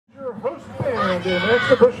and in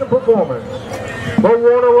exhibition performance, the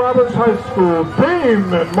Warner Robins High School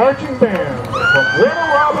Demon Marching Band from Warner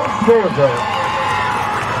Robins, Georgia.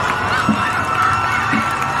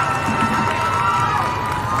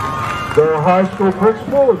 Their high school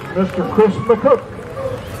principal is Mr. Chris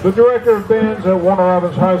McCook. The director of bands at Warner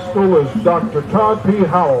Robins High School is Dr. Todd P.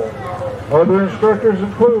 Howell. Other instructors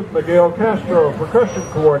include Miguel Castro, percussion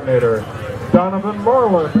coordinator, Donovan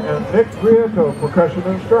Marlin and Nick Prieto, percussion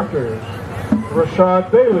instructors,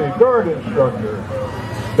 Rashad Bailey, guard instructor,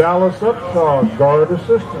 Dallas Upshaw, guard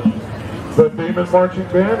assistant. The Demon Marching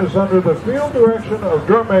Band is under the field direction of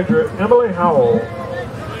drum major Emily Howell.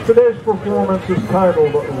 Today's performance is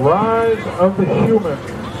titled Rise of the Humans.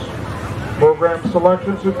 Program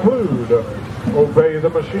selections include Obey the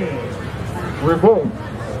Machine, Revolt,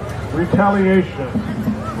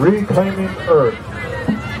 Retaliation, Reclaiming Earth.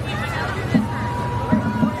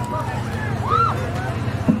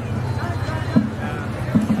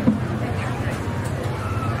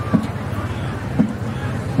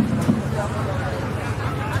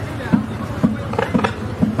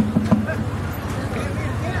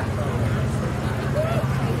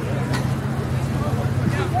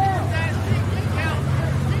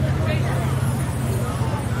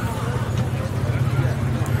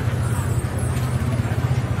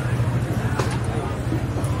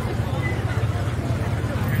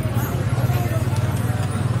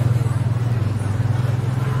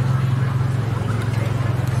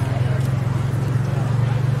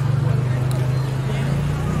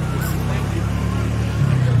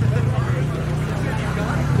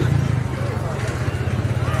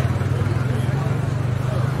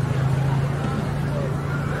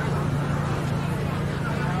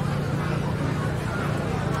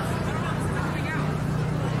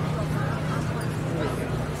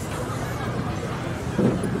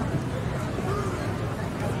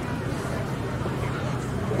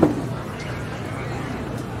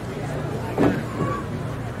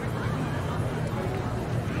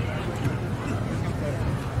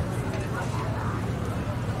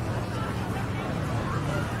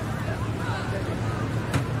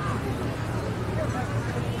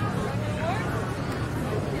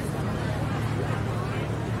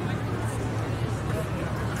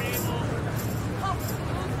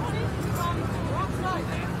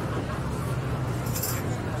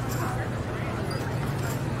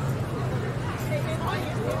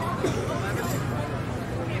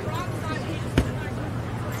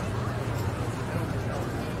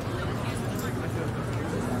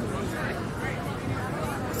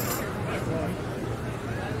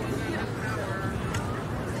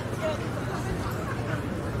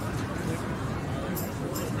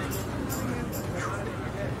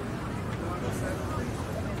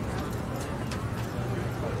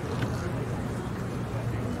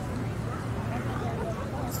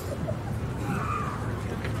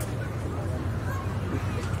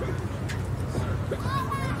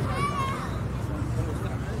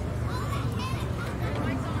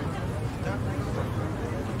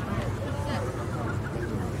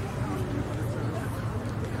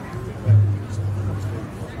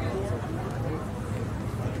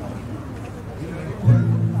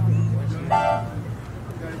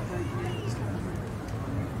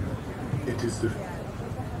 It is the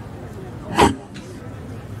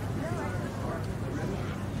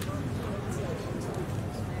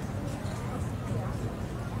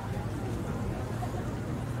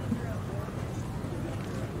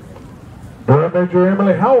Drum Major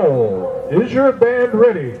Emily Howell, is your band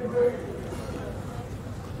ready?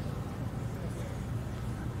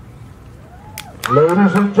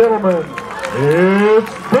 Ladies and gentlemen,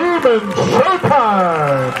 it's Demon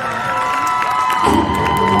Showtime!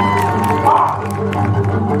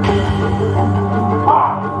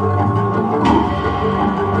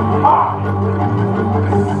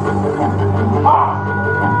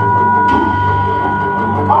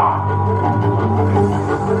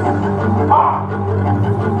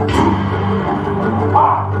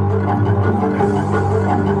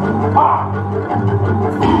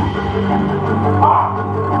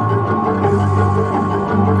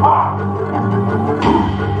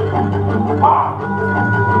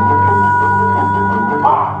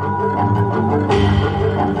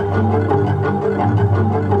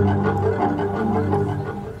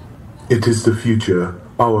 It is the future,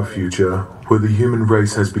 our future, where the human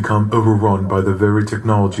race has become overrun by the very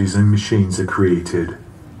technologies and machines it created.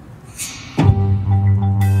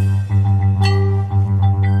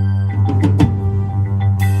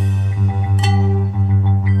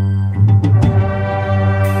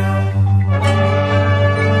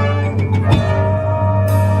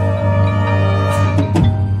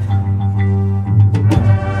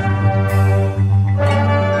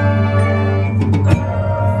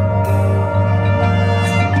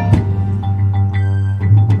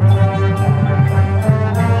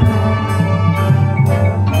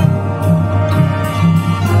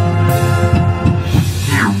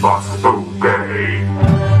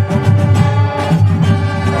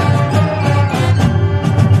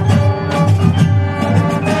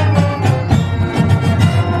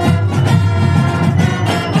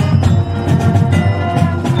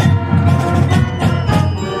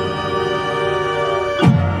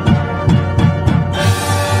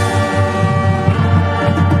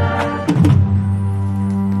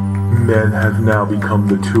 now become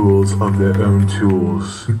the tools of their own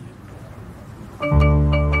tools.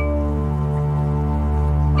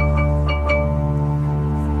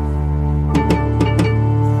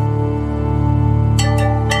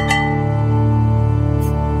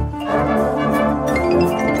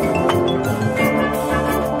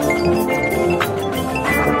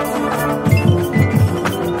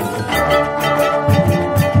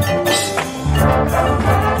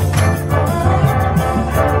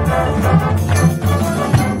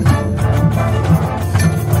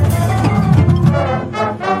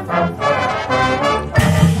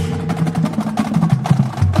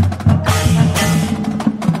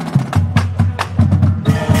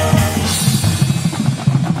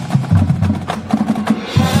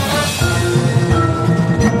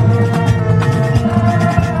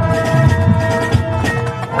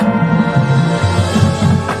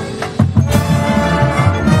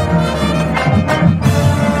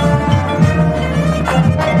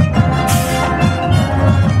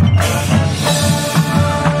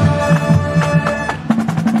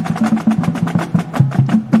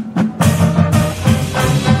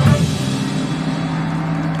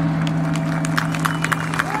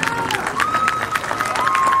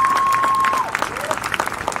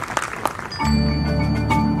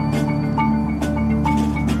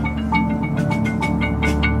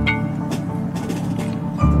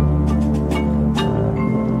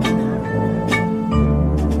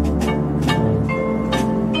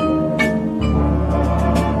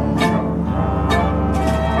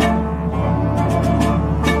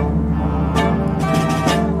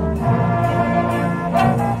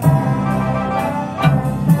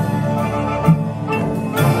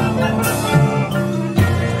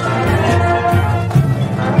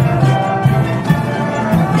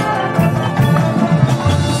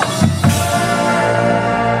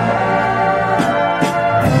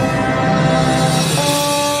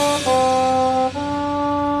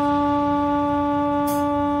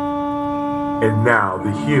 And now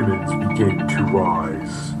the humans begin to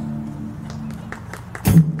rise.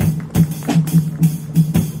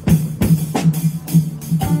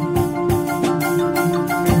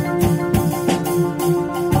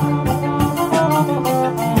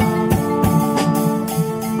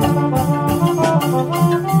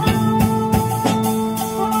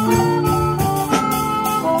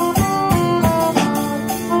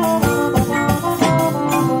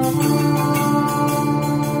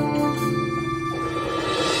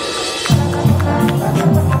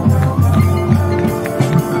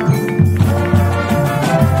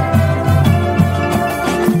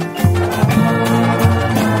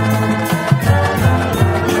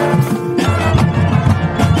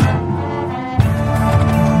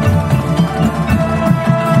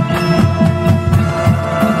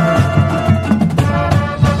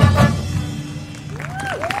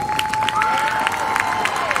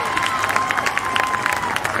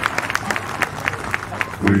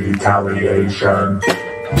 Retaliation.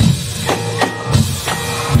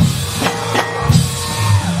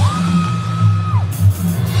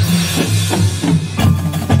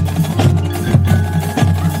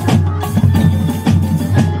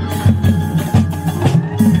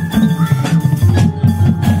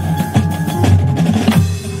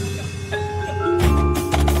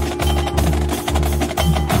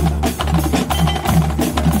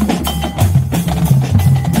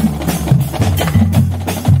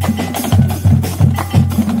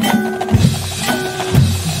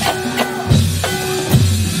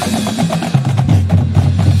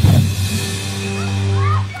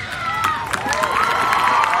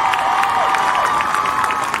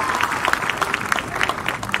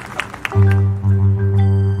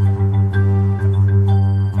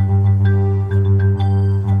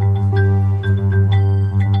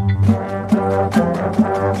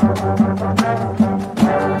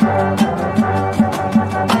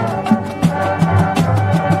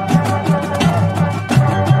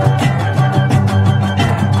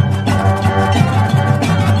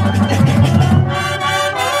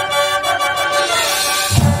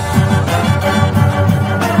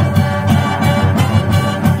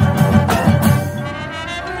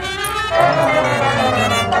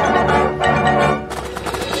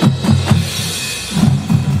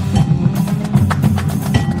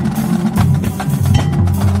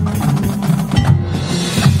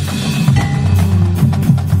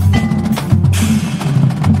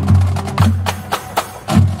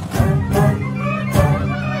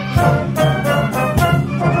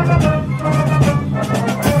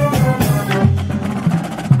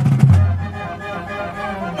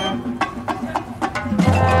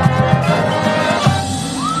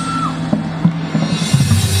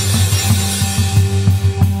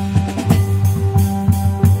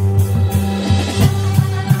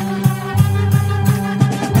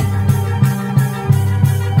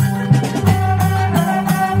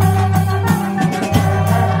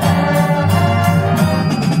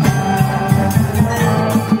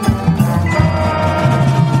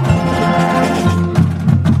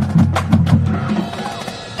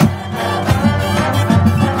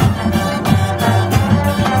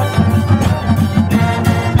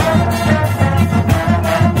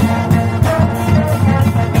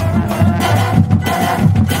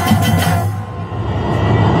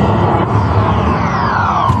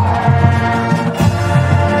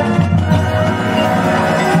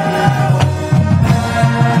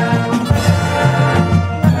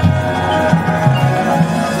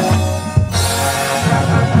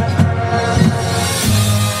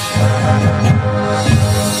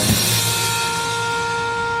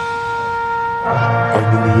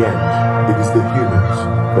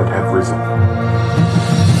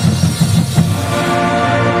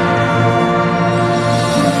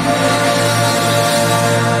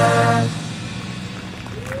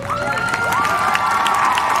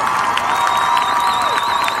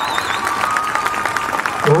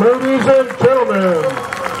 Ladies and gentlemen,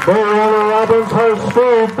 the Warner Robins High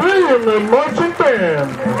School Band and Marching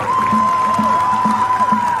Band.